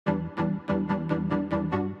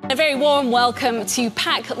A very warm welcome to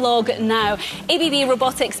Packlog Now, ABB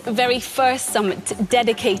Robotics' very first summit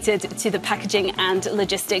dedicated to the packaging and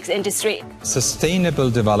logistics industry. Sustainable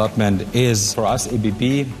development is, for us,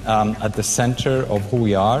 ABB, at the center of who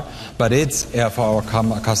we are, but it's for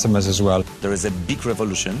our customers as well. There is a big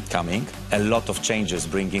revolution coming, a lot of changes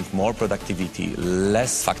bringing more productivity,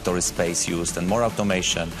 less factory space used, and more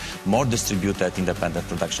automation, more distributed independent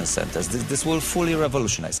production centers. This will fully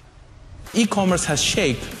revolutionize. E-commerce has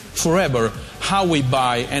shaped forever how we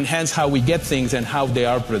buy and hence how we get things and how they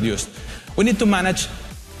are produced. We need to manage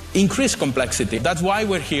increased complexity. That's why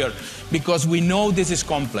we're here, because we know this is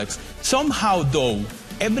complex. Somehow, though,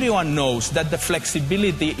 everyone knows that the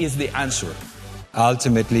flexibility is the answer.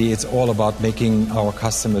 Ultimately, it's all about making our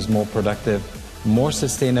customers more productive, more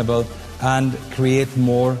sustainable, and create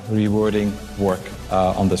more rewarding work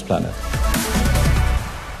on this planet.